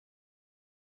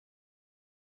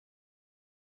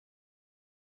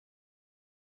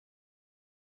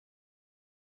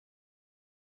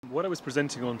What I was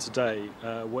presenting on today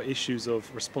were issues of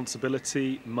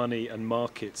responsibility, money and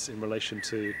markets in relation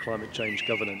to climate change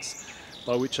governance,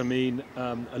 by which I mean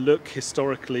a look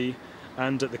historically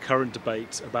and at the current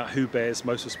debate about who bears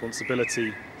most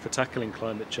responsibility for tackling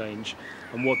climate change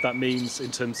and what that means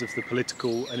in terms of the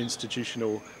political and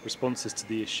institutional responses to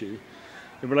the issue.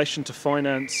 In relation to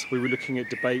finance, we were looking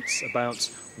at debates about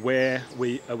where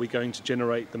are we going to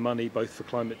generate the money both for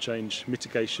climate change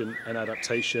mitigation and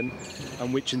adaptation,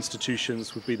 and which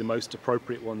institutions would be the most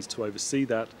appropriate ones to oversee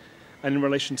that. And in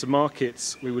relation to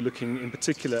markets, we were looking in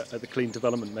particular at the clean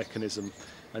development mechanism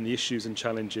and the issues and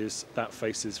challenges that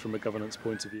faces from a governance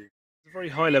point of view. A very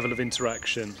high level of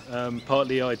interaction.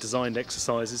 Partly I designed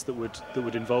exercises that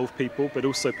would involve people, but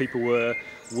also people were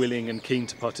willing and keen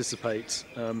to participate.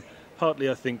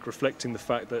 Partly I think reflecting the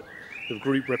fact that the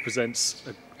group represents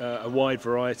a wide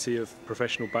variety of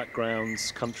professional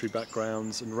backgrounds, country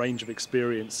backgrounds and range of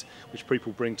experience which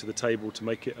people bring to the table to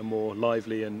make it a more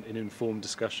lively and informed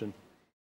discussion.